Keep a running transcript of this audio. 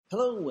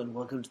Hello and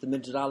welcome to the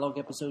Minter Dialogue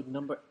episode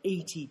number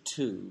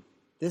 82.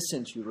 This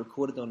interview,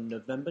 recorded on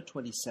November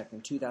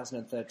 22nd,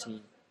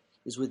 2013,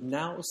 is with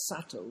Nao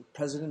Sato,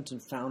 president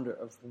and founder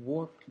of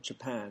Warp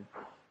Japan,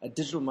 a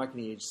digital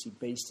marketing agency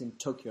based in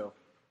Tokyo.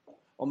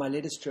 On my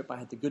latest trip, I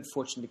had the good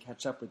fortune to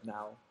catch up with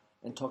Nao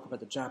and talk about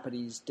the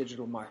Japanese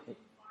digital market,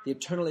 the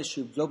eternal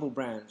issue of global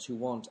brands who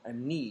want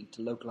and need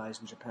to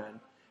localize in Japan,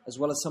 as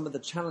well as some of the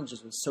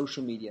challenges with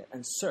social media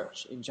and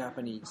search in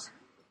Japanese.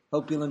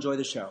 Hope you'll enjoy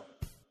the show.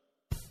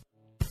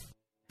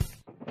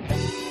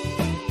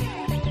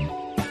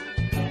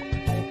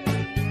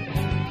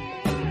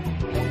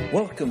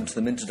 Welcome to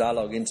the Minter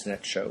Dialogue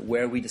Internet Show,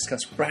 where we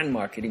discuss brand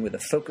marketing with a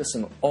focus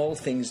on all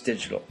things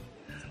digital.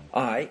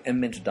 I am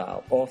Minter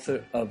Dial,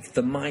 author of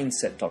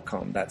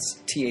TheMyndset.com,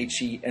 that's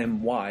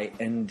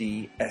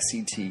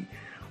TheMyndset,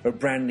 where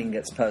branding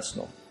gets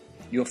personal.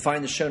 You'll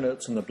find the show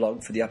notes on the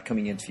blog for the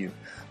upcoming interview.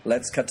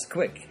 Let's cut to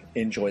quick.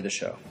 Enjoy the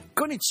show.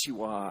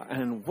 Konnichiwa,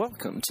 and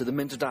welcome to the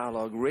Minter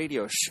Dialogue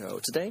radio show.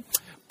 Today,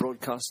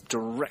 broadcast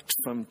direct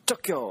from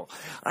Tokyo,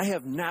 I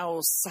have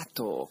Nao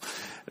Sato.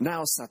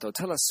 Nao Sato,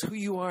 tell us who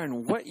you are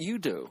and what you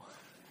do.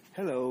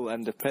 Hello,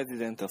 I'm the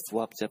president of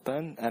Warp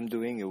Japan. I'm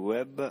doing a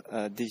web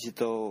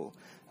digital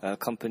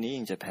company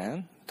in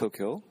Japan,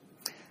 Tokyo.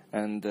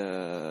 And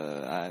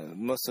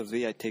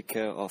mostly I take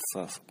care of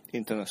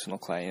international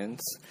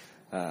clients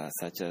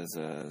such as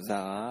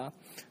Zara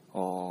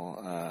or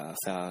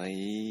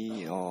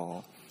Ferrari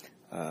or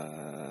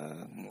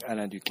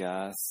Alain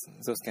Ducasse,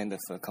 those kind of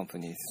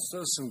companies.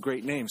 So some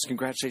great names.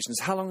 Congratulations.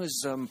 How long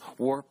has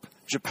Warp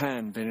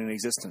Japan been in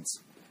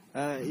existence?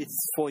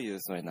 It's 4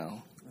 years right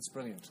now. That's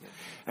brilliant.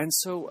 And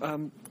so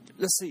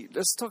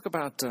let's talk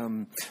about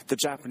the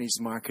Japanese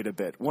market a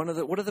bit. What are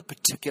the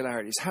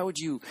particularities? How would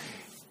you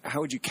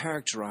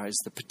characterize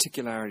the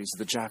particularities of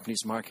the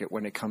Japanese market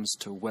when it comes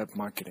to web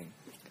marketing?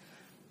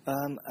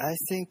 I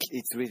think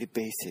it's really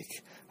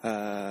basic.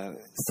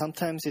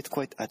 Sometimes it's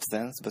quite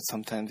advanced, but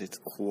sometimes it's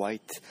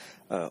quite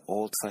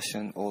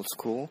old-fashioned, old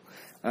school.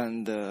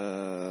 And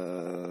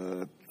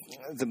the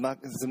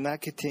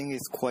marketing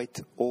is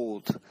quite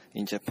old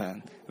in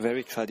Japan,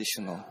 very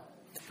traditional.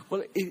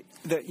 Well, I've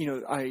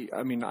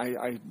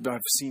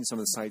seen some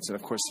of the sites, and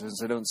of course,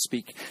 since I don't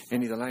speak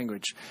any of the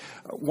language,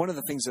 one of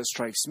the things that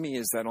strikes me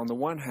is that on the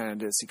one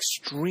hand, it's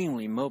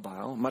extremely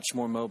mobile, much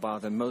more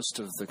mobile than most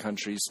of the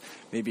countries,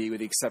 maybe with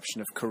the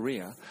exception of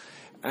Korea.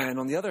 And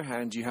on the other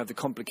hand, you have the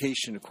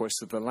complication, of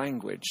course, of the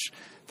language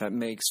that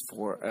makes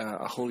for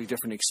a wholly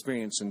different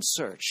experience in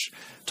search.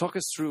 Talk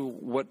us through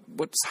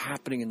what's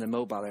happening in the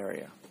mobile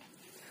area.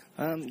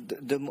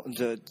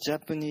 The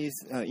Japanese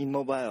in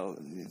mobile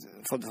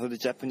for the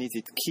Japanese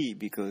it's key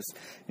because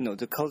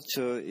the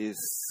culture is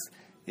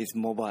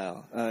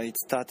mobile. It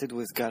started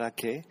with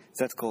Garakei,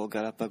 that's called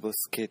Galapagos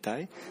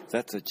Keitai.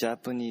 That's a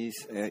Japanese.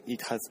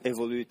 It has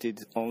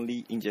evolved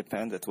only in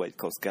Japan. That's why it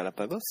calls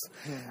Galapagos,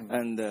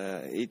 and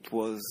it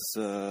was.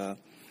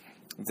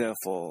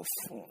 Therefore,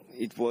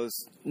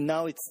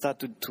 now it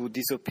started to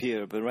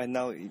disappear, but right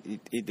now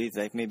it is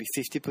like maybe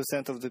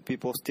 50% of the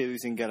people still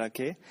using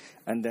Garakei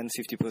and then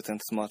 50%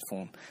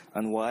 smartphone.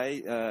 And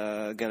why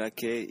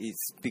Garakei is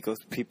because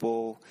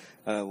people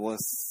was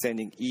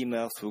sending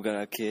emails through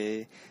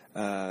Garakei,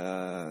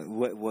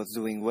 was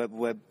doing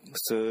web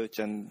search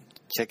and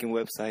checking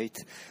website,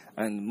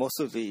 and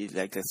mostly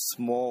like a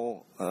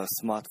small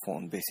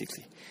smartphone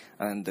basically.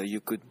 And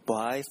you could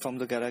buy from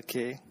the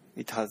Garakei.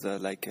 It has a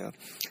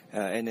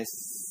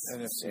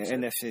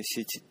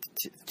NFC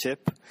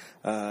chip,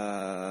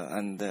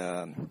 and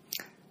there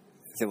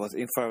was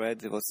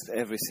infrared. There was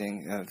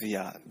everything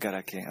via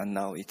Garakei, and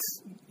now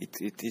it's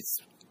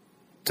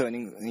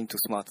turning into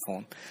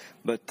smartphone.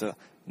 But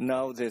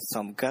now there's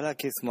some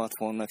Garakei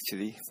smartphone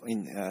actually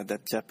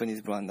that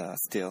Japanese brand are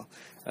still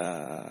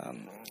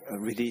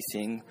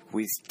releasing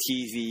with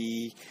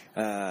TV,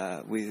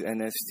 with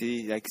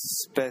NFC, like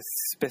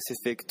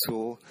specific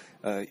tool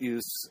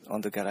used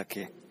on the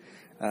Garakei.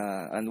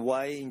 And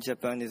why in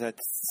Japan is that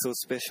so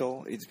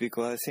special? It's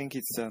because I think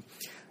it's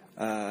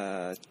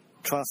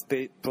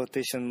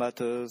transportation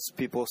matters.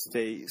 People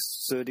stay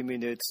 30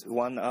 minutes,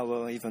 1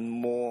 hour, even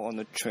more on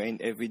a train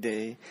every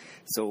day.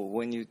 So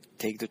when you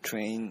take the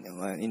train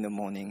in the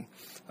morning,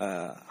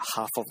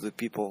 half of the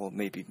people,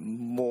 maybe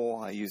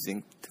more, are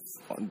using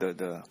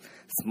the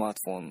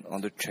smartphone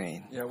on the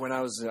train. Yeah,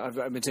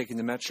 I've been taking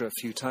the metro a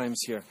few times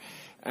here,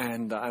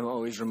 and I'm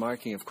always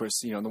remarking, of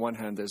course, on the one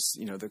hand, there's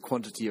the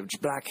quantity of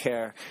black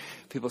hair,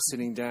 people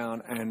sitting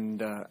down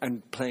and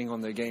playing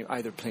on their game,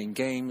 either playing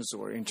games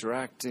or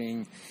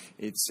interacting.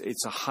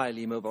 It's a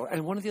highly mobile.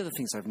 And one of the other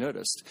things I've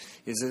noticed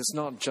is that it's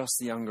not just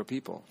the younger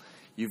people.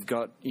 You've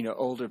got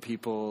older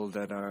people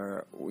that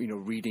are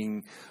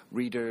reading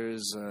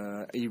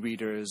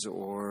e-readers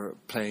or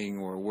playing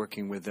or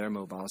working with their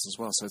mobiles as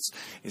well. So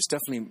it's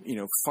definitely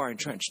far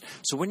entrenched.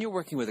 So when you're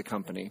working with a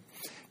company,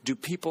 do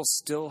people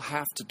still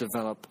have to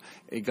develop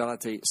a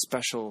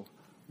special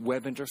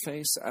web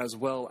interface as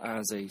well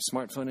as a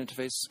smartphone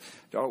interface?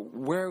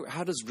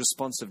 How does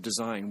responsive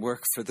design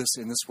work for this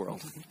in this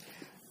world?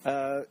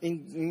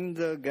 In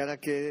the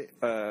Galake,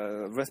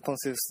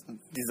 responsive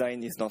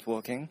design is not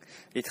working.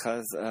 It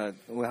has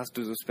we have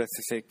to do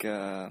specific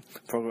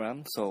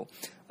program. So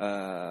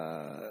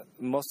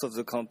most of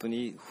the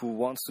company who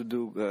wants to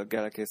do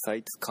Galake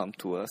sites come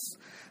to us.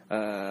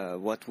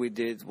 What we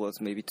did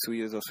was maybe 2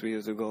 years or 3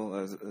 years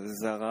ago,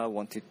 Zara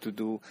wanted to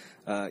do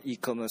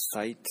e-commerce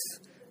sites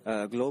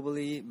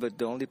globally, but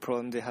the only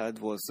problem they had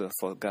was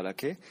for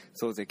Galake,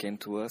 so they came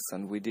to us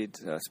and we did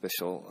a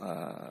special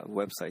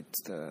website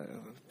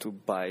to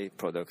buy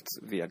products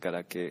via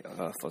Galake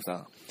for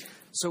Zara.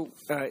 So,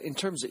 in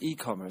terms of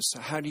e-commerce,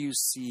 how do you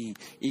see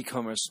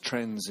e-commerce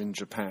trends in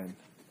Japan?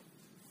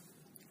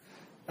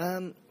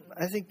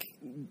 I think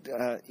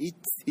it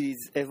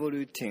is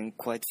evolving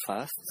quite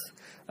fast.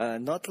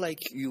 Not like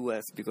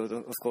US, because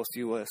of course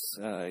US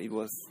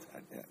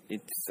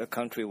it's a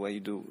country where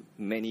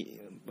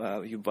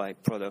you buy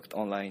product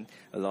online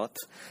a lot.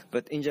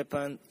 But in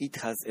Japan, it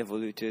has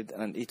evolved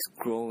and it's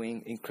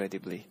growing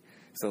incredibly.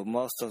 So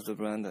most of the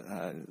brand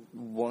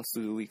wants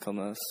to do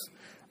e-commerce,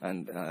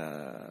 and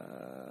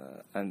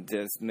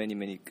there's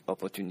many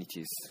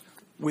opportunities.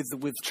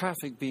 With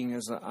traffic being,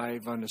 as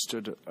I've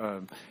understood,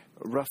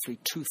 roughly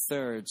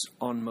 2/3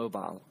 on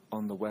mobile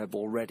on the web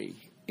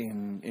already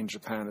in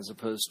Japan, as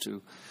opposed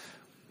to,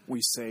 we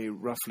say,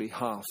 roughly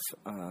half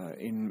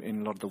in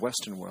a lot of the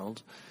Western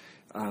world.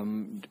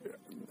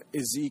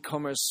 Is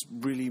e-commerce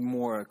really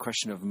more a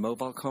question of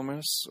mobile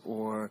commerce,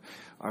 or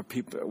are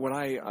people?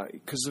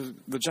 Because of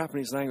the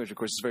Japanese language, of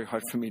course, it's very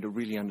hard for me to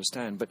really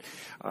understand. But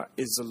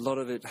is a lot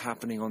of it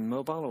happening on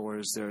mobile, or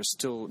is there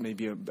still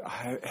maybe a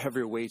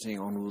heavier weighting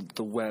on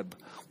the web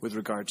with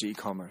regard to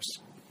e-commerce?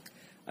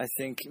 I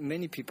think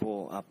many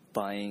people are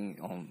buying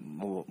on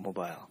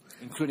mobile,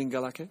 including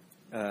Galake.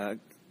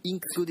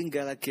 Including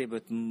Galake,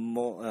 but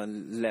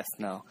less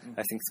now. Mm-hmm.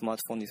 I think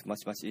smartphone is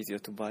much easier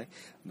to buy,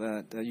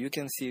 but you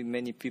can see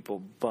many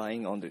people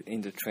buying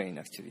in the train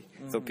actually.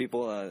 Mm-hmm. So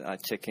people are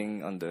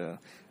checking on the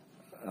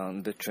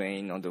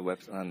train, on the web,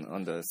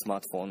 on the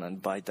smartphone,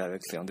 and buy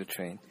directly on the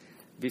train.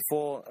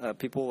 Before,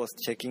 people was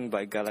checking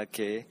by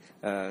Galake,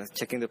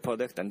 checking the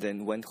product, and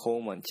then went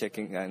home and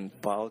checking and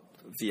bought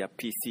via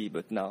PC.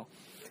 But now,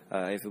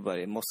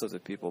 most of the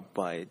people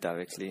buy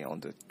directly on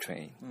the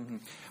train. Mm-hmm.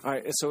 All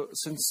right. So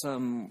since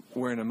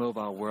we're in a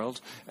mobile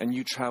world and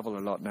you travel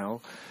a lot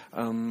now,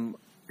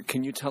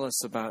 can you tell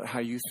us about how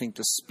you think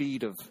the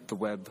speed of the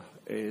web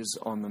is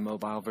on the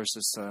mobile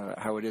versus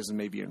how it is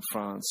maybe in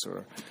France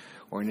or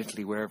in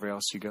Italy, wherever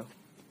else you go?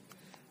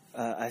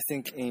 I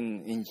think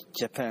in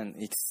Japan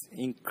it's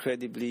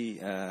incredibly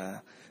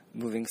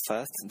moving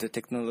fast. The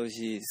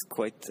technology is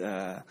quite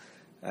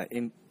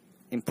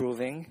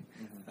improving.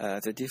 Mm-hmm.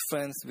 The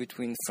difference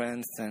between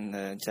France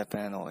and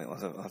Japan or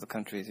other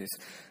countries is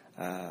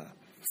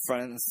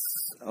France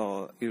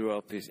or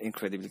Europe is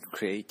incredibly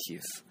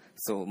creative.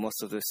 So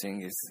most of the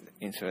thing is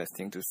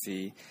interesting to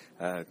see,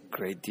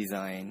 great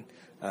design,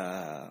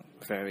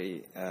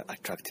 very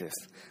attractive.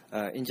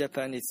 In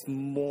Japan, it's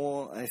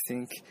more, I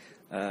think,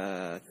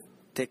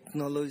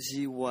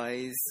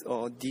 technology-wise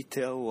or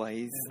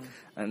detail-wise,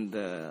 mm-hmm.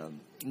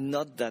 and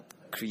not that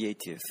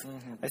creative.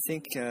 Mm-hmm. I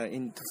think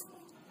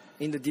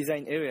in the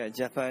design area,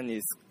 Japan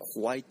is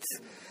quite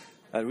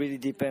really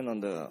depend on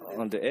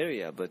the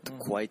area, but mm-hmm.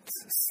 quite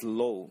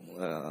slow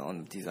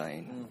on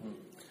design. Mm-hmm.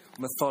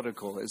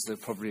 Methodical is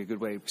probably a good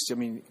way. Because, I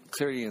mean,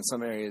 clearly in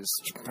some areas,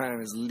 Japan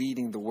is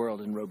leading the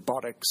world in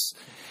robotics,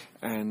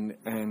 and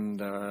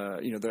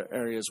there are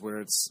areas where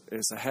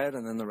it's ahead,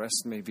 and then the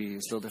rest maybe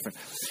is a little different.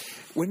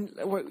 When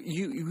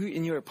you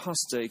in your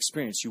past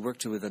experience, you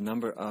worked with a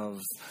number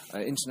of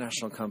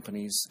international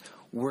companies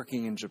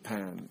working in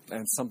Japan,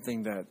 and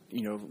something that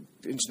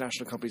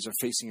international companies are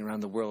facing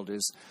around the world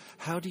is,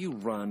 how do you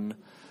run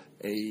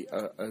a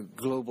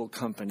global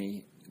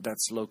company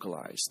that's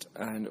localized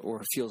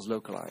or feels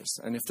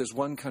localized? And if there's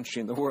one country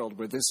in the world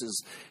where this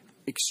is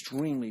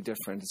extremely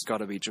different, it's got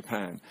to be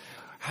Japan.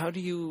 How do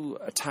you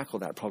tackle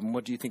that problem?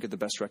 What do you think are the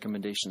best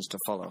recommendations to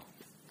follow?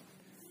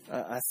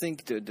 I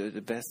think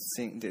the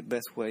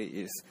best way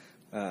is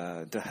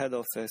the head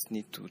office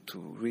need to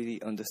really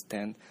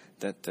understand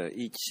that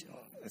each,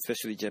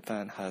 especially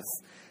Japan, has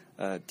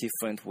a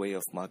different way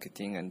of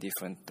marketing and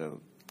different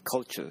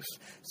cultures.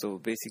 So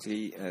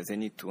basically, they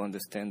need to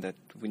understand that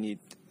we need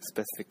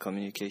specific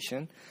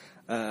communication.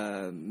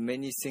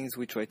 Many things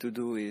we try to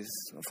do is,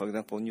 for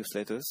example,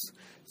 newsletters.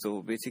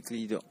 So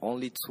basically, the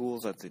only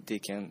tools that they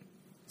can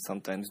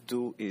sometimes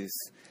do is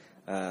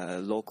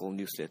local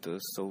newsletters.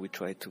 So we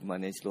try to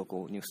manage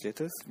local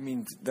newsletters. You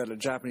mean that a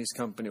Japanese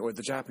company or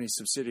the Japanese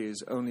subsidiary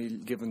is only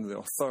given the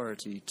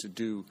authority to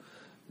do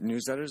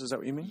newsletters? Is that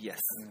what you mean?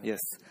 Yes, yes.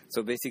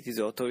 So basically,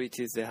 the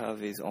authorities they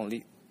have is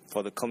only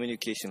for the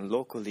communication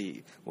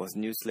locally was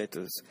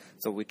newsletters.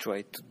 So we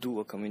try to do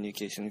a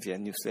communication via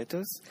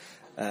newsletters,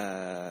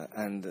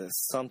 and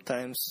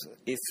sometimes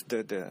if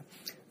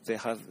they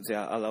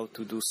are allowed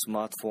to do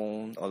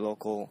smartphone or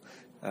local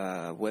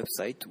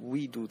website,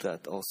 we do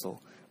that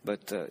also.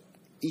 But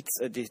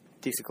it's a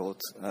difficult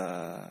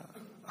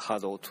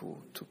hurdle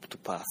to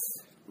pass.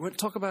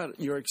 Talk about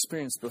your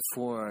experience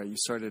before you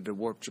started to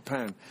Warp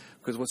Japan,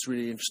 because what's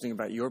really interesting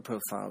about your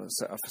profile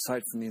is,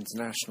 aside from the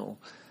international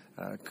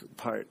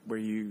part where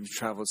you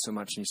traveled so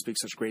much and you speak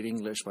such great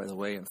English, by the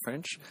way, and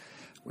French,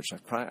 which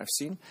I've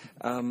seen,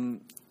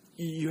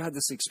 you had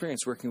this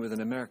experience working with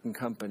an American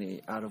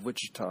company out of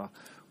Wichita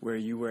where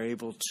you were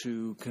able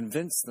to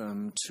convince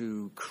them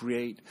to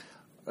create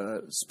a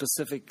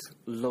specific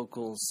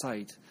local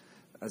site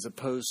as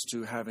opposed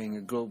to having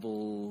a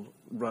global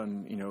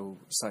run,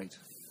 site.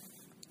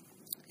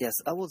 Yes,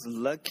 I was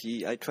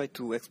lucky. I tried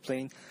to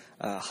explain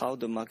how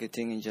the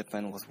marketing in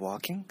Japan was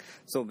working.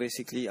 So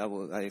basically, I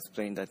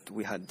explained that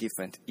we had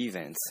different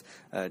events,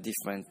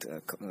 different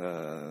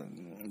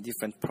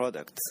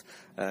products,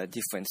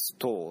 different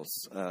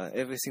stores.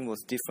 Everything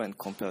was different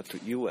compared to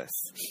US.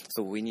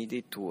 So we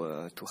needed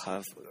to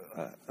have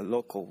a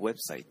local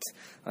website,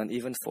 and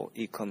even for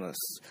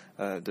e-commerce,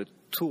 the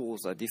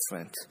tools are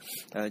different.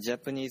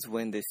 Japanese,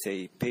 when they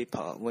say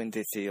PayPal, when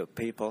they say a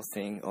PayPal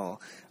thing or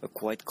a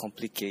quite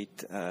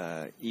complicated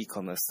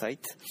e-commerce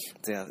site,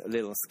 they are a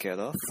little scared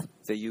off.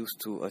 They're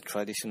used to a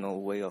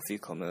traditional way of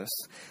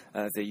e-commerce.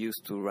 They're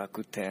used to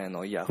Rakuten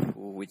or Yahoo,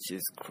 which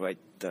is quite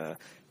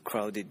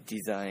crowded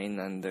design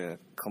and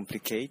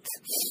complicated.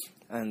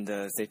 And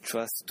they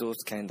trust those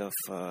kind of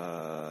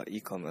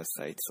e-commerce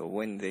sites. So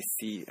when they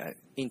see an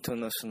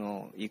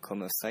international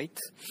e-commerce site,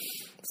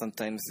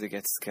 sometimes they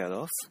get scared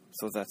off.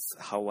 So that's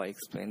how I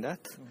explain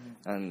that.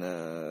 Mm-hmm. And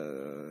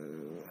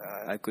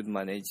I could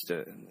manage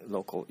the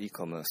local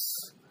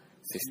e-commerce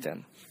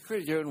system.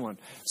 Create your own one.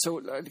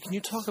 So can you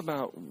talk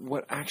about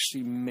what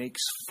actually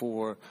makes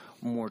for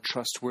more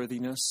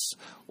trustworthiness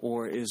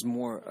or is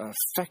more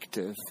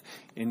effective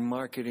in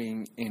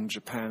marketing in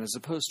Japan as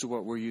opposed to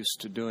what we're used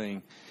to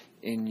doing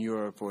in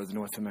Europe or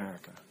North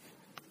America?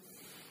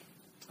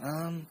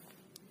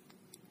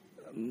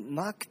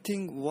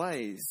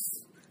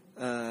 Marketing-wise,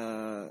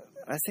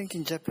 I think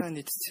in Japan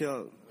it's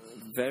still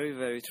very,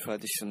 very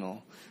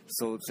traditional.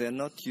 So they're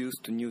not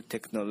used to new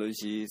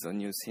technologies or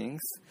new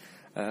things.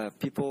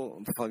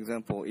 People, for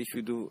example, if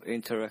you do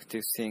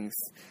interactive things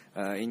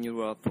in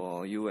Europe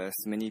or US,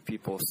 many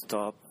people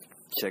stop,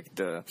 check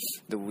the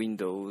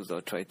windows or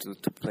try to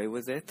play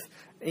with it.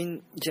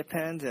 In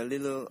Japan, they're a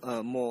little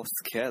more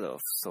scared of,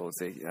 so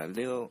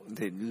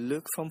they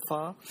look from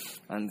far,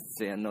 and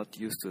they are not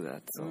used to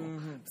that.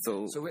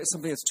 So it's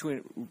something that's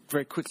too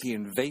very quickly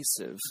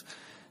invasive.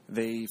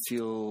 They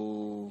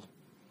feel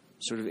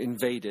sort of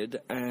invaded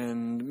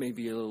and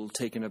maybe a little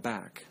taken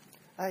aback.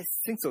 I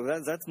think so.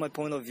 That's my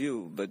point of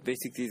view. But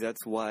basically,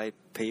 that's why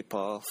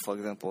PayPal, for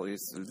example,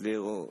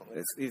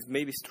 is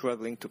maybe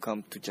struggling to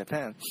come to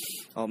Japan.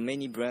 Or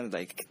many brands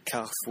like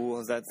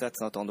Carrefour,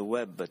 that's not on the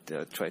web, but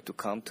try to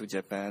come to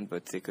Japan,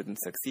 but they couldn't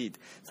succeed.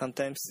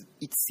 Sometimes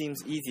it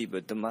seems easy,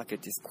 but the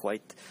market is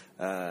quite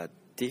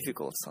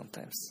difficult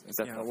sometimes.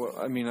 Well,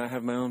 I mean, I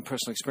have my own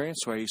personal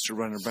experience where I used to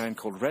run a brand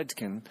called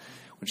Redken,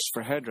 which is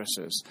for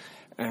hairdressers.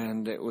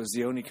 And it was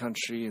the only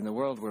country in the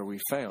world where we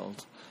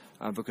failed.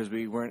 Because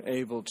we weren't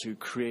able to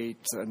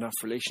create enough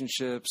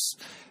relationships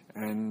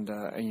and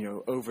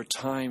over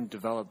time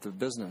develop the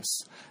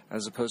business,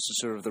 as opposed to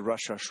sort of the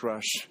rush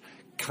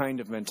kind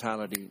of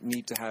mentality,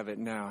 need to have it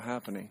now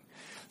happening.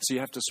 So you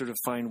have to sort of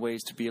find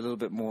ways to be a little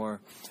bit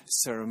more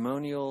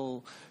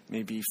ceremonial,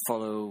 maybe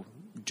follow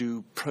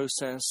due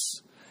process,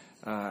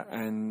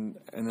 and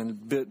then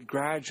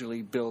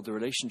gradually build the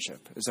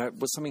relationship. Is that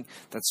something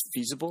that's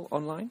feasible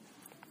online?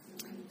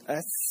 I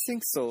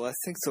think so. I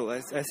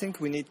think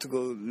we need to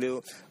go a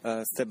little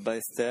step by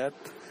step.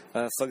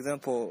 For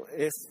example,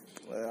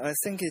 I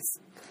think it's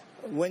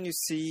when you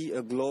see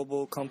a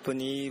global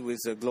company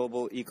with a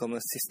global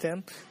e-commerce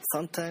system,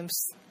 sometimes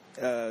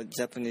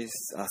Japanese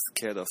are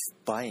scared of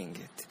buying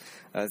it.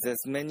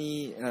 There's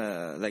many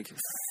like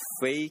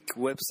fake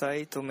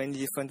website or many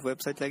different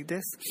websites like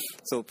this,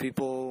 so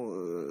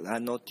people are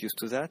not used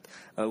to that.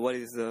 What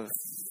is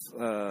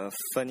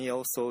funny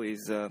also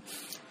is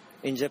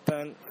in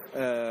Japan.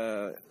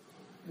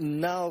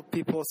 Now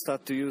people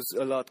start to use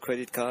a lot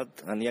credit card,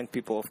 and young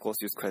people, of course,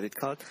 use credit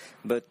card.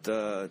 But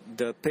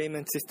the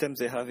payment system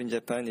they have in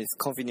Japan is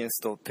convenience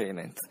store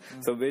payment.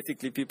 Mm-hmm. So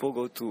basically, people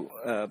go to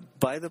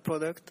buy the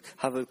product,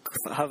 have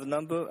a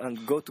number,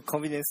 and go to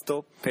convenience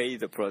store, pay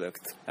the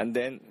product, and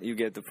then you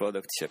get the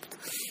product shipped.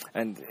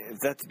 And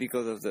that's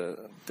because of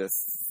the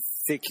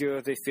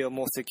secure. They feel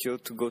more secure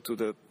to go to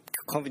the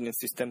convenience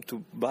system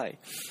to buy,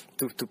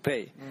 to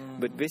pay. Mm-hmm.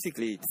 But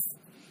basically,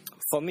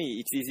 for me,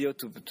 it's easier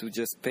to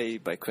just pay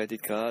by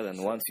credit card,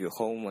 and once you're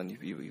home and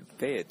you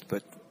pay it.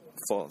 But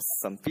for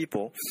some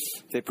people,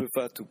 they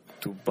prefer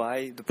to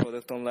buy the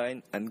product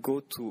online and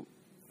go to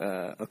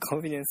a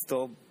convenience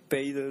store,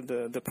 pay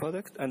the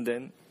product, and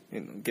then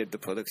get the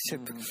product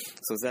shipped. Mm-hmm.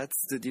 So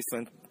that's the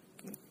different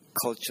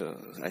culture,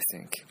 I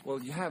think. Well,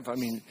 you have,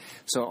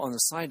 so on the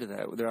side of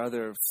that, there are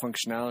other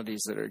functionalities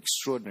that are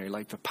extraordinary,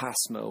 like the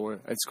Passmo, or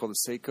it's called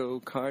the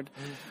Seiko card,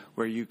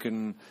 where you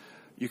can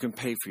You can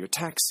pay for your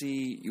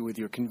taxi with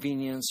your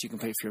convenience. You can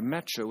pay for your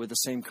metro with the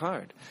same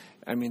card.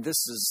 I mean,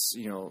 this is,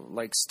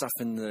 like stuff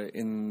in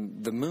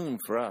the moon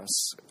for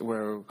us,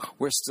 where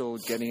we're still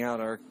getting out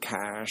our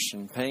cash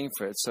and paying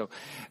for it. So,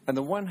 on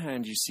the one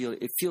hand, you see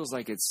it feels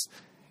like it's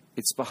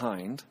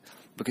behind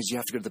because you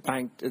have to go to the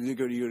bank, you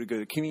go to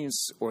the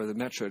convenience or the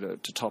metro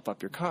to top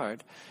up your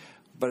card.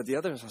 But at the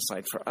other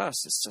side, for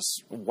us, it's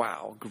just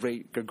wow,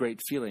 a great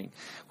feeling.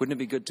 Wouldn't it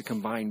be good to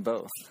combine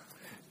both?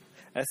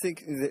 I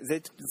think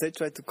they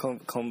try to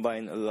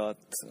combine a lot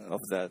of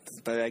that,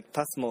 but like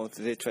Passmode,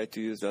 they try to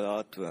use a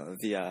lot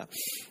via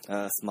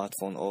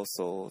smartphone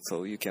also.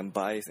 So you can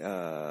buy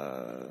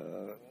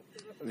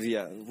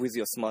with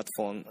your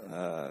smartphone.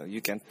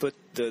 You can put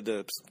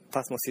the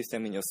Passmode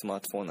system in your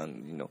smartphone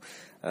and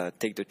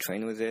take the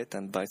train with it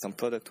and buy some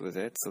product with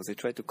it. So they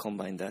try to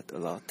combine that a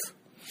lot.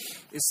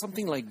 Is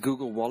something like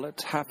Google Wallet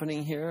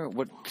happening here?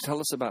 Tell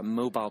us about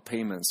mobile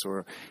payments,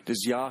 or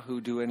does Yahoo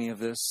do any of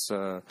this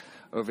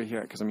over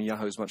here? Because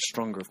Yahoo is much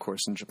stronger, of course,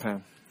 in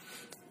Japan.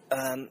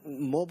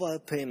 Mobile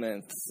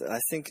payments, I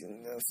think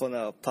for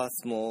now,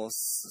 Passmo,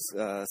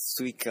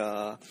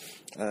 Suica,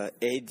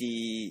 AD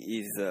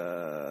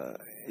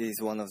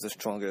is one of the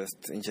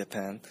strongest in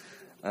Japan,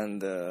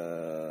 and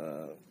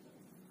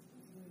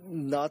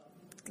not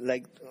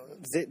like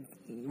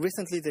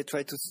recently they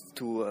tried to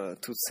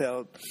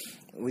sell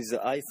with the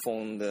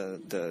iPhone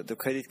the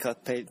credit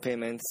card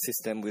payment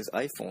system with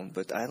iPhone,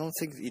 but I don't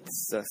think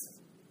it's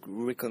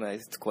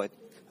recognized quite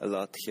a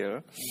lot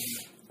here.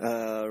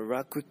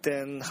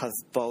 Rakuten has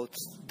bought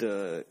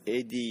the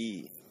AD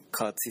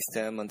card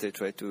system and they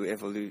try to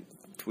evolve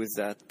with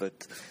that, but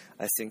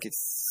I think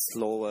it's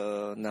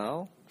slower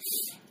now.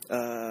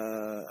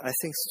 I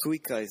think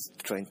Suica is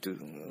trying to,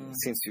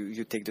 since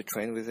you take the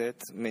train with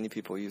it, many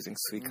people are using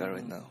Suica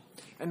right now.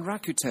 And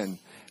Rakuten,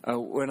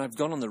 when I've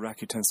gone on the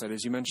Rakuten site,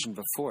 as you mentioned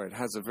before, it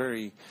has a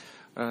very,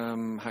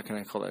 how can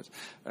I call it,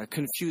 a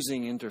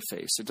confusing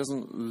interface. It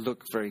doesn't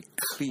look very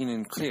clean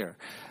and clear.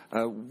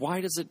 Why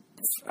does it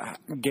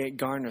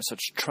garner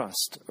such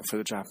trust for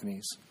the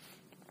Japanese?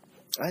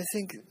 I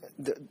think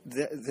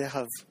they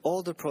have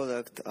all the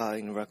product are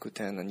in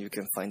Rakuten, and you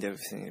can find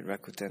everything in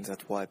Rakuten.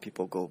 That's why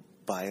people go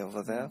buy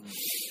over there,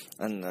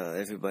 and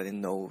everybody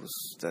knows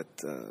that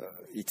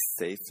it's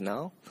safe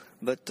now.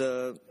 But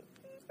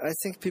I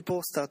think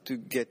people start to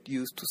get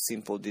used to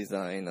simple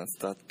design and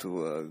start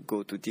to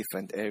go to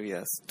different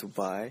areas to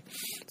buy.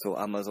 So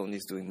Amazon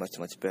is doing much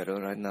better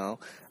right now.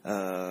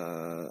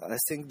 I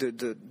think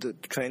the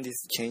trend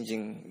is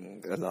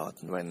changing a lot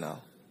right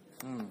now.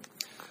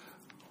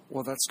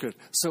 Well, that's good.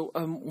 So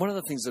one of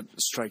the things that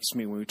strikes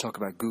me when we talk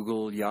about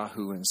Google,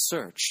 Yahoo, and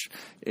search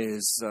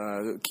is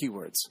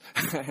keywords.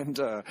 And,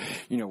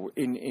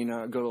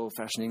 in good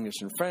old-fashioned English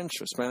and French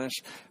or Spanish,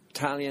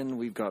 Italian,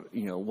 we've got,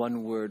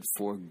 one word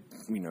for,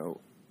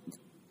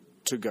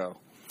 to go,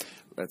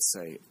 let's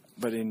say.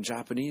 But in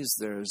Japanese,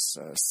 there's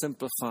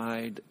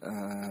simplified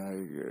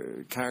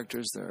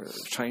characters. There are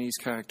Chinese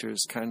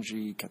characters,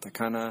 kanji,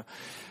 katakana.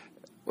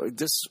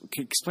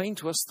 Explain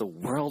to us the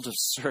world of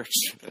search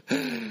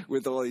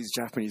with all these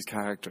Japanese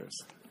characters.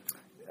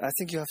 I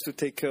think you have to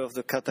take care of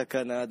the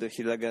katakana, the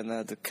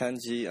hiragana, the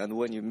kanji, and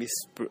when you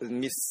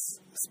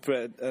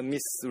misread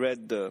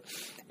the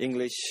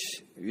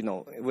English,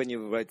 when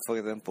you write, for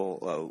example,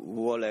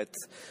 wallet,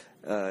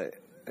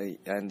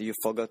 and you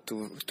forgot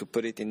to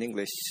put it in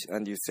English,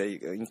 and you say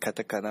in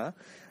katakana,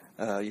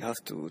 you have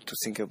to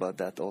think about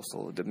that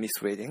also, the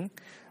misreading,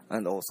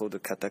 and also the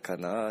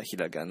katakana,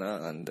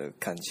 hiragana, and the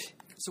kanji.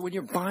 So when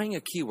you're buying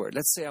a keyword,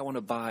 let's say I want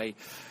to buy,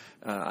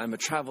 I'm a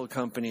travel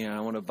company and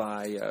I want to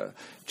buy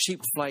cheap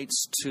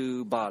flights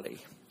to Bali.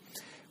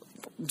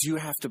 Do you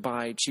have to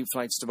buy cheap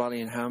flights to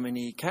Bali in how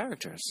many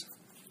characters?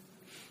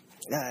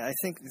 Yeah, I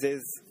think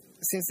since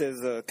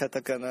there's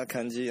katakana,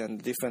 kanji,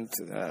 and different,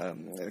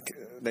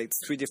 like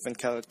 3 different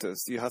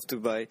characters, you have to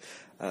buy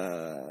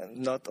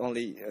not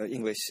only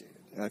English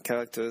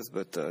characters,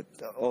 but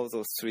all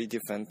those 3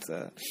 different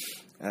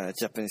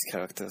Japanese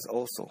characters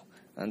also.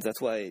 And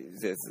that's why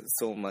there's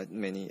so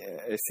many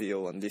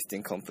SEO and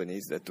listing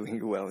companies that are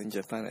doing well in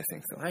Japan, I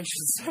think so. I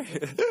should say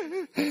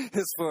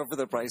it's 4 for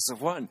the price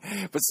of 1.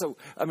 But so,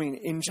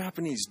 in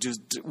Japanese,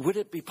 would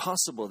it be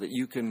possible that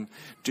you can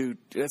do,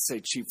 let's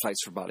say, cheap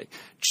flights for Bali,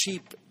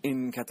 cheap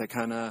in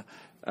katakana,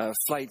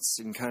 flights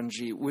in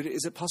kanji?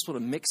 Is it possible to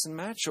mix and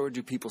match, or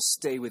do people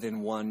stay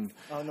within one?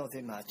 Oh, no,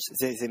 they match.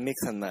 They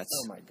mix and match.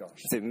 Oh, my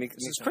gosh. This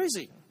is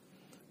crazy.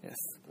 Yes.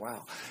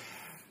 Wow.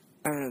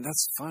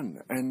 That's fun.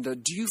 And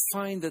do you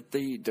find that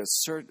the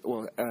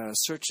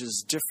search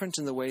is different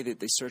in the way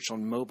that they search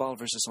on mobile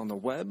versus on the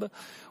web,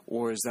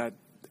 or is that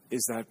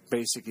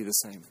basically the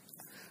same?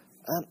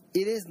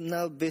 It is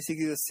now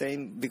basically the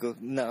same because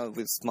now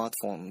with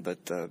smartphone,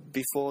 but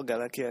before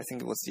Garakei, I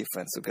think it was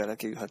different. So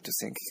Garakei, you had to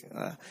think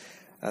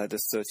the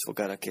search for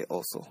Garakei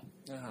also.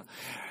 Uh-huh.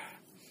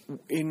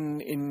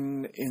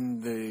 In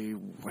the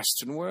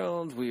Western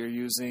world, we are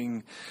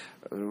using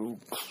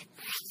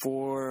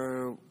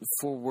 4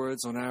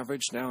 words on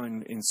average now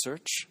in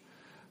search.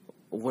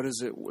 what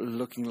is it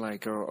looking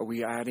like? Are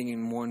we adding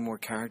in more and more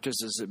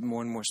characters? Is it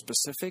more and more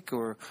specific,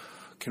 or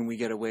can we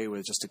get away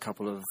with just a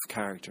couple of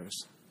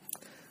characters?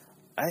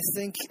 I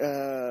think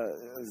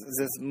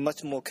there's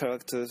much more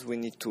characters we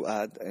need to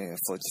add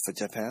for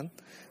Japan,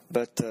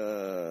 but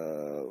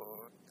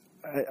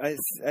I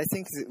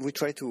think we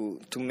try to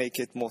make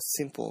it more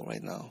simple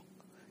right now,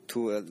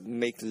 to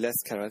make less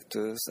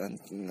characters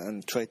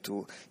and try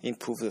to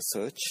improve the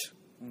search.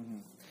 Mm-hmm.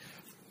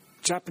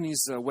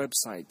 Japanese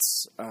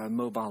websites,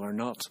 mobile or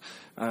not,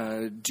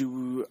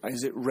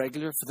 is it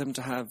regular for them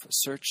to have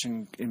search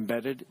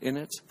embedded in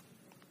it?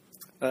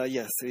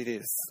 Yes, it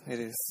is. It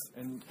is.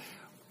 And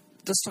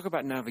let's talk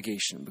about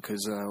navigation,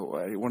 because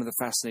one of the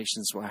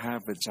fascinations I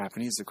have with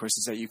Japanese, of course,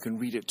 is that you can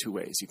read it two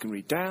ways. You can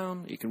read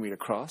down, you can read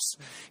across.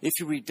 If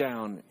you read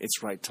down,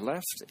 it's right to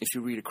left. If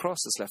you read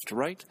across, it's left to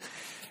right.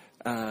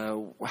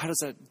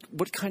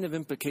 What kind of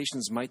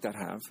implications might that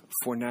have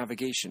for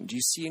navigation? Do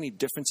you see any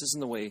differences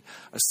in the way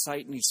a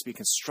site needs to be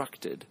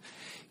constructed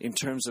in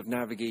terms of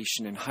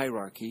navigation and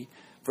hierarchy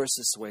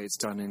versus the way it's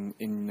done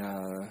in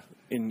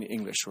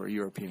English or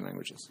European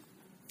languages?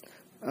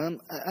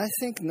 I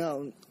think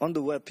now on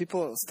the web,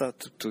 people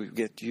start to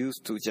get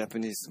used to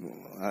Japanese,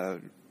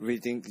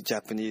 reading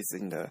Japanese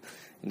in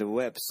the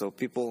web. So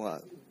people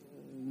are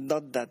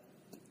not that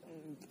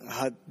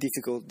had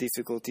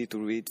difficulty to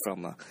read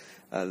from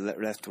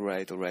left to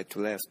right or right to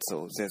left.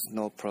 So there's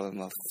no problem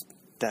of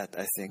that,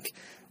 I think.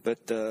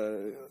 But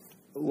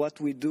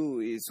what we do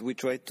is we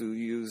try to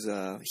use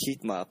a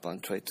heat map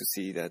and try to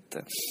see that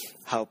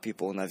how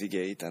people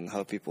navigate and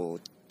how people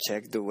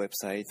check the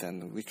website,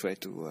 and we try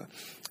to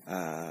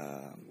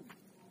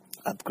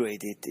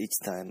upgrade it each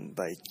time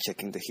by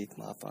checking the heat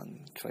map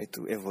and try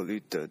to evolve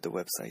the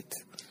website.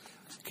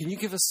 Can you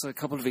give us a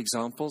couple of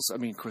examples? I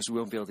mean, of course, we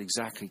won't be able to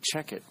exactly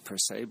check it per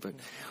se, but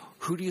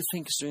who do you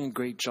think is doing a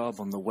great job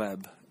on the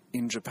web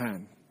in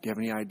Japan? Do you have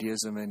any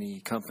ideas of any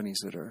companies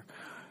that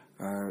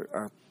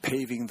are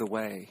paving the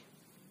way?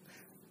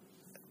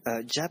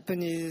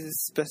 Japanese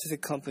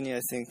specific company,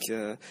 I think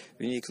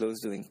Uniqlo is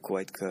doing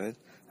quite good.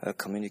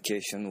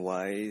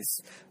 Communication-wise,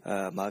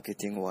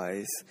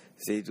 marketing-wise,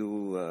 they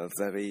do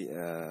very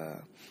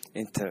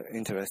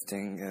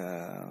interesting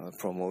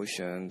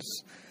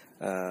promotions,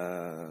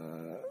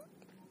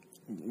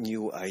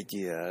 new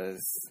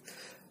ideas.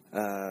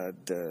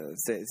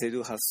 They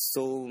do have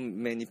so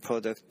many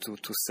products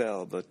to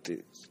sell, but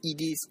it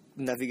is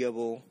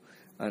navigable,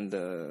 and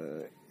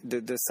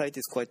the site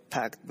is quite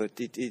packed, but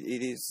it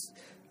is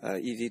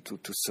easy to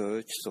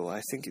search. So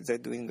I think they're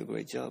doing a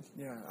great job.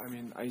 Yeah, I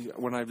mean,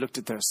 when I've looked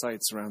at their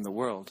sites around the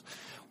world,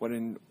 what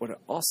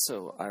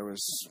also I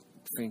was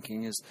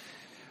thinking is,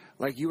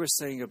 like you were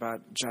saying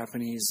about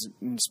Japanese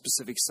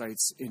specific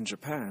sites in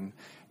Japan,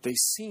 they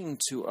seem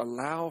to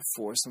allow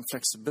for some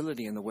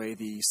flexibility in the way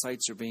the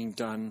sites are being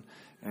done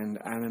and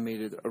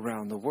animated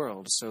around the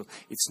world. So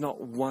it's not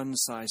one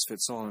size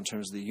fits all in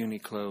terms of the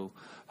Uniqlo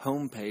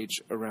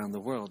homepage around the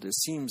world. It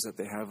seems that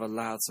they have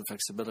allowed some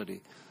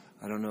flexibility.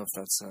 I don't know if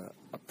that's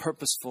a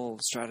purposeful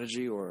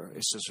strategy or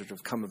it's just sort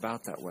of come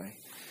about that way.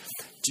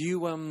 Do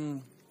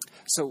you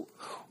so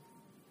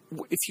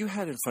if you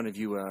had in front of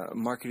you a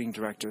marketing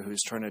director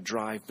who's trying to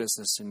drive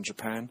business in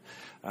Japan,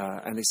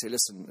 and they say,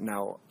 listen,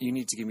 now you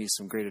need to give me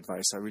some great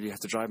advice. I really have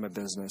to drive my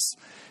business.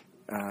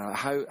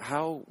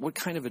 What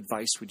kind of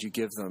advice would you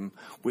give them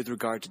with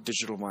regard to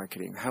digital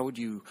marketing? How would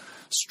you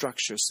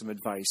structure some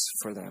advice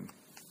for them?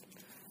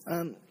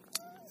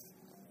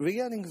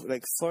 Regarding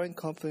like foreign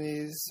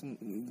companies,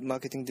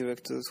 marketing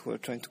directors who are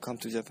trying to come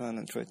to Japan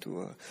and try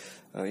to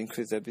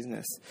increase their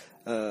business,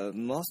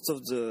 most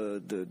of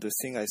the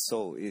thing I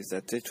saw is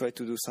that they try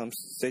to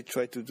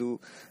do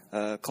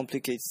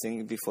complicated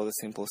things before the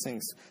simple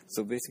things.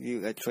 So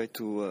basically, I try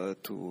to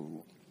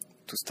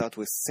start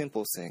with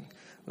simple thing,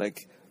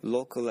 like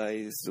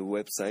localize the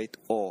website,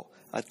 or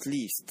at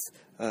least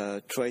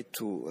try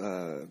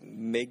to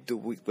make the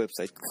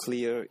website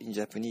clear in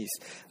Japanese.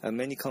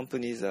 Many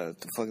companies,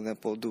 for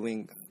example,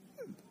 do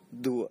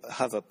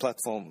have a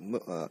platform,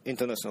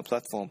 international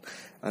platform,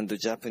 and the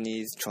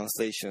Japanese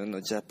translation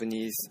or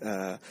Japanese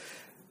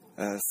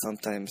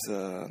sometimes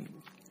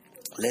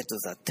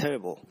letters are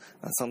terrible.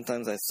 And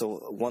sometimes I saw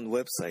one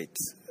website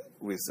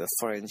with a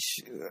French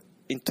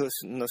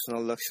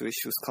international luxury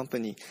shoes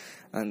company,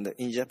 and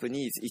in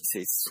Japanese it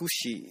says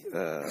sushi.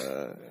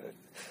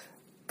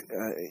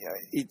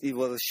 It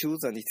was shoes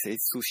and it says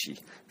sushi,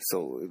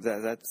 so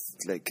that's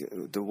like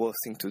the worst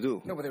thing to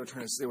do. No, but they were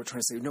trying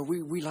to say, no,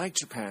 we like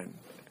Japan.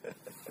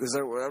 Is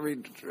that what I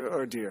mean?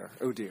 Oh dear.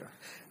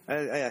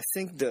 I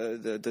think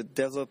the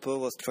developer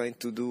was trying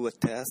to do a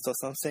test or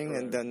something, right,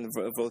 and then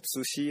wrote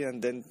sushi,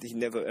 and then he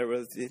never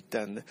erased it.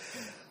 And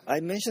I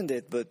mentioned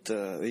it, but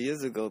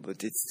years ago,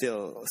 but it's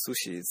still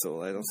sushi,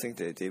 so I don't think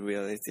that they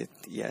realized it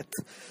yet.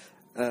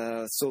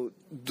 So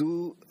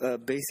do a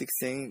basic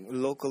thing,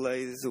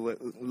 localize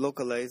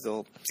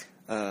or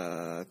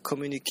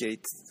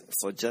communicate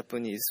for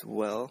Japanese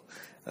well,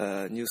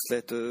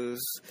 newsletters,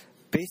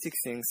 basic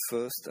things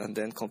first, and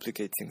then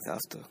complicate things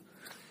after.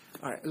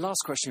 All right, last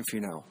question for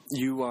you now.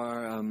 You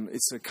are,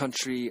 it's a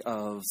country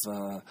of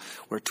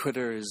where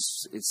Twitter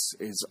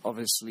is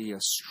obviously a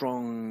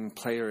strong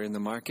player in the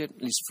market,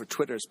 at least for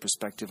Twitter's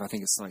perspective. I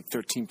think it's like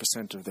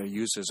 13% of their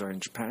users are in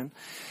Japan.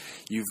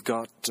 You've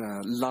got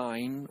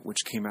Line,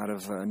 which came out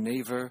of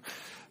Naver.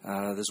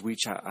 There's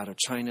WeChat out of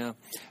China.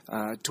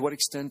 To what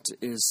extent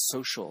is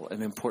social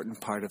an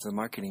important part of the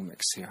marketing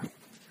mix here?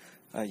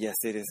 Yes,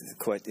 it is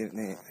quite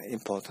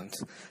important.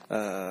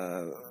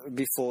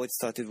 Before it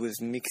started with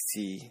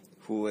Mixi,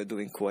 who were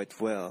doing quite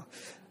well,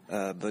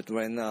 but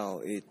right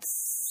now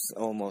it's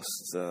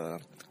almost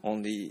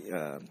only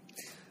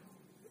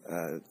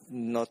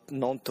not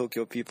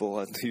non-Tokyo people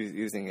are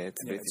using it.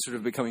 Yeah, it's sort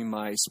of becoming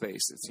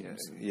MySpace, it seems.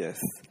 Yes,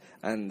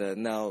 and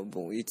now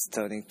it's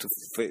turning to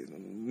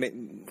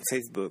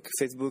Facebook.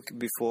 Facebook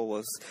before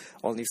was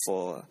only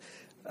for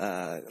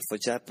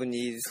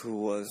Japanese who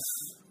was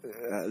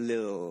a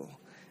little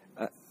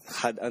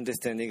had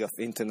understanding of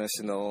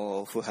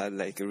international, who had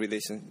like a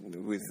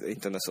relation with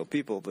international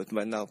people, but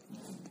right now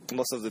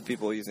most of the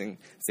people are using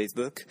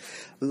Facebook.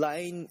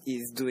 Line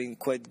is doing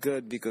quite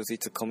good because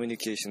it's a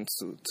communication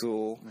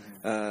tool.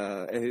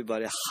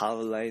 Everybody have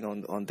Line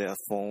on their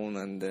phone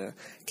and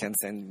can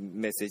send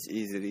message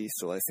easily.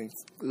 So I think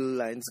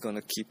Line's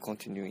gonna keep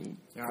continuing.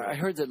 Yeah, I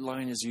heard that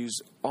Line is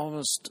used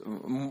almost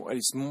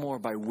it's more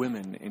by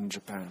women in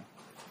Japan.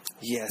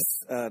 Yes,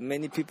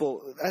 many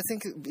people. I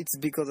think it's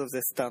because of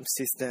the stamp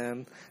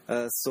system.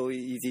 So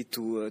easy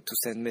to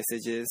send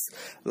messages.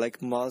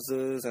 Like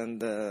mothers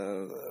and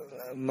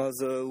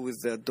mother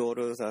with their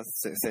daughters are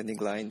sending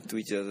Line to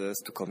each other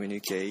to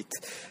communicate.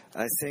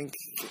 I think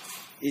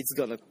it's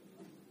gonna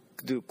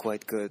do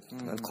quite good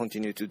and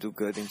continue to do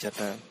good in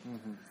Japan.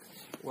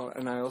 Well,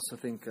 and I also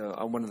think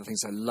one of the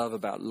things I love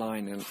about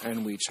Line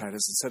and WeChat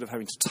is instead of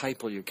having to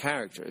type all your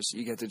characters,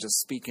 you get to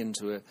just speak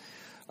into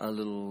a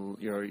little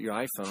your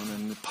iPhone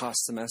and pass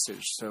the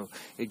message. So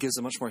it gives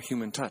a much more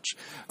human touch.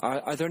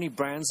 Are there any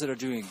brands that are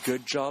doing a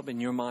good job in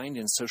your mind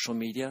in social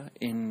media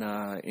in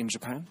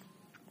Japan?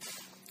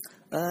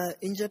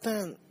 In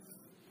Japan,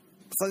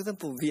 for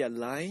example, via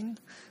Line,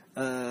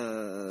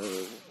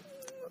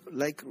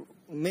 like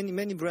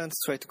many brands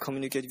try to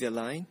communicate via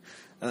Line.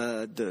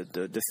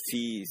 The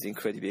fee is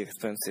incredibly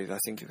expensive. I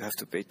think you have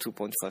to pay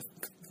 2.5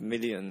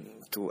 million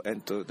to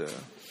enter the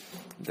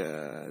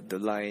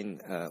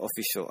Line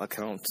official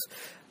account.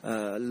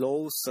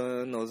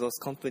 Lawson or those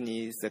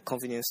companies, the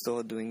convenience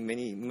store, doing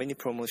many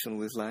promotion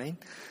with Line.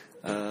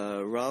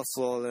 Ralph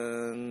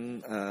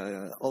Lauren,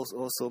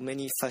 also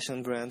many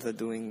fashion brands are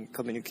doing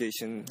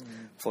communication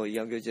for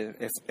younger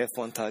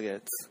F1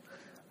 targets,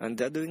 and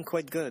they're doing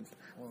quite good.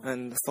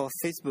 And for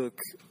Facebook,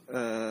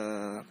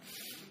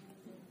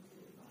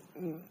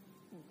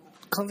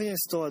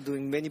 convenience store are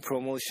doing many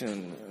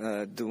promotion,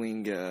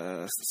 doing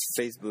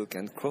Facebook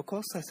and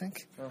Crocos, I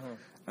think,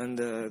 and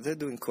they're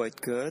doing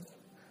quite good.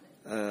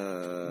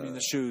 You mean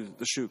the shoe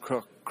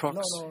Crocs?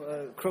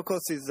 No,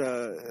 Crocos is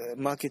a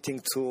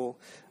marketing tool.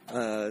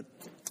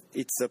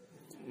 It's a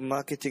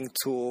marketing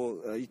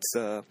tool. It's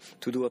to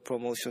do a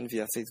promotion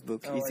via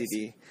Facebook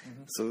easily.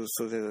 So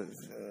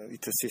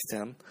it's a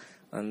system,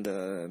 and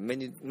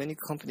many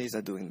companies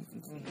are doing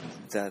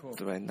that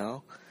right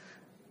now.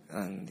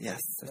 And yes,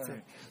 that's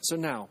it. So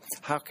now,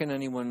 how can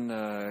anyone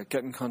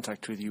get in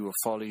contact with you or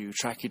follow you,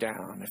 track you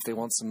down, if they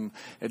want some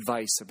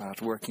advice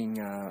about working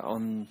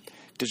on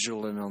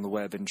digital and on the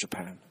web in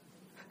Japan?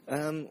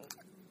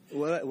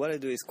 What I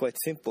do is quite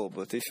simple,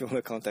 but if you want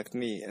to contact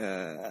me,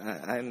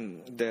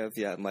 I'm there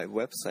via my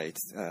website.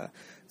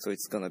 So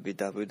it's going to be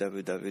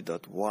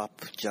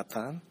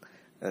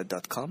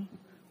www.warpjapan.com.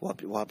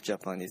 Warp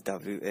Japan is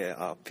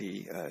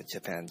WARP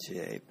Japan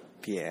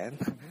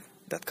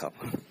JAPN.com.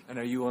 And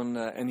are you on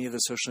any of the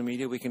social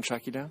media we can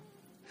track you down?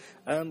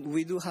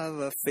 We do have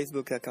a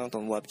Facebook account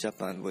on Warp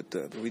Japan, but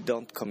we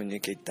don't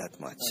communicate that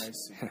much. I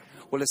see.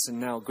 Well,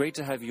 listen, Nao, great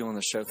to have you on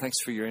the show. Thanks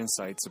for your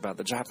insights about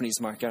the Japanese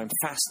market. I'm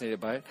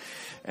fascinated by it,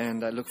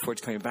 and I look forward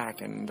to coming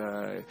back and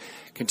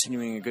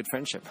continuing a good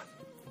friendship.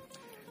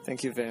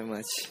 Thank you very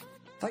much.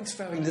 Thanks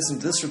for having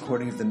listened to this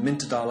recording of the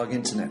Minter Dialogue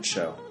Internet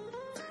Show.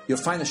 You'll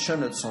find the show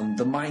notes on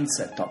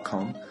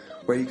themindset.com,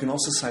 where you can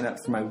also sign up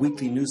for my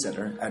weekly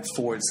newsletter at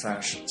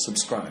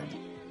 /subscribe.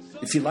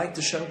 If you like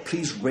the show,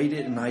 please rate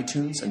it in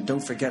iTunes, and don't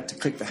forget to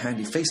click the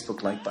handy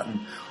Facebook like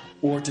button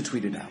or to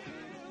tweet it out.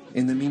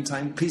 In the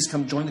meantime, please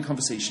come join the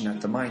conversation at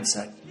The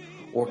Mindset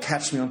or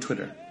catch me on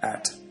Twitter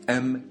at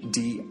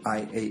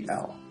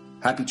MDIAL.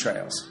 Happy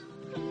trails.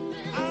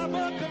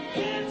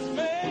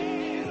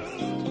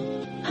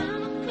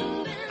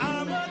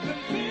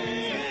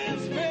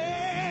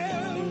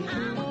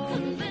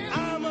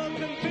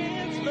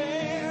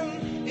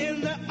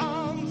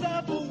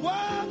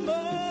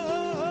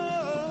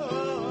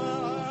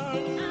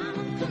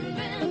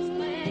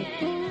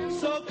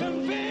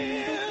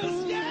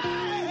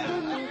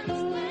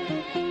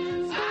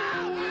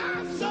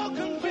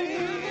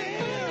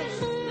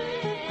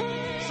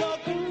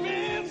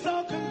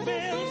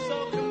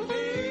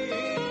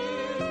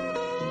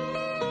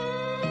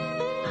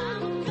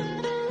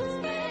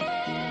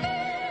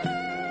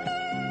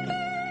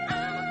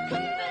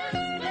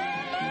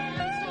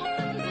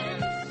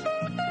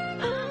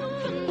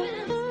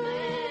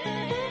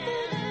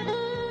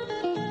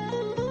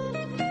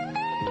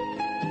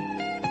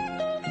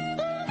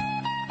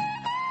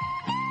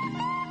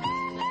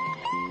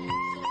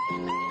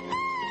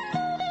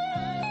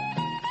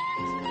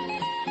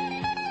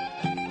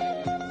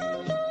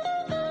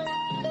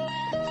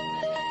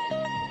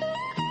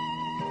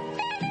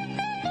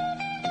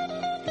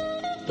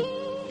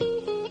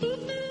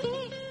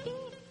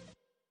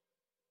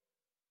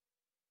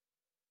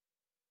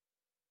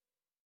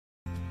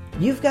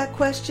 You've got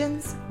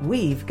questions,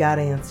 we've got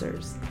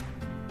answers.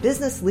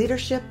 Business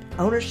leadership,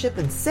 ownership,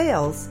 and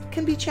sales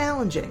can be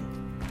challenging.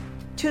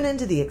 Tune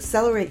into the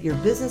Accelerate Your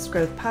Business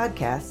Growth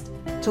podcast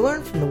to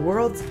learn from the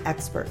world's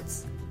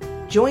experts.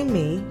 Join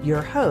me,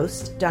 your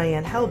host,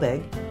 Diane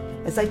Helbig,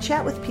 as I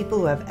chat with people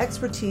who have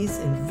expertise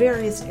in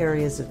various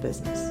areas of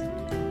business.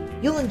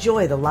 You'll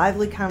enjoy the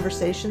lively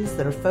conversations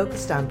that are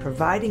focused on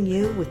providing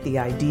you with the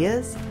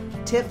ideas,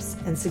 tips,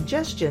 and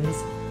suggestions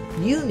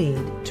you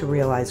need to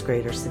realize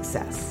greater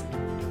success.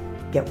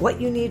 Get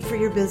what you need for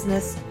your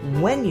business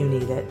when you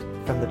need it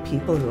from the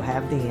people who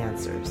have the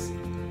answers.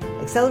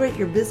 Accelerate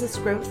Your Business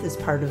Growth is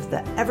part of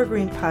the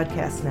Evergreen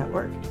Podcast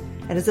Network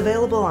and is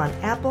available on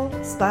Apple,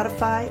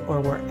 Spotify,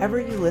 or wherever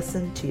you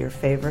listen to your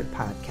favorite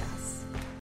podcast.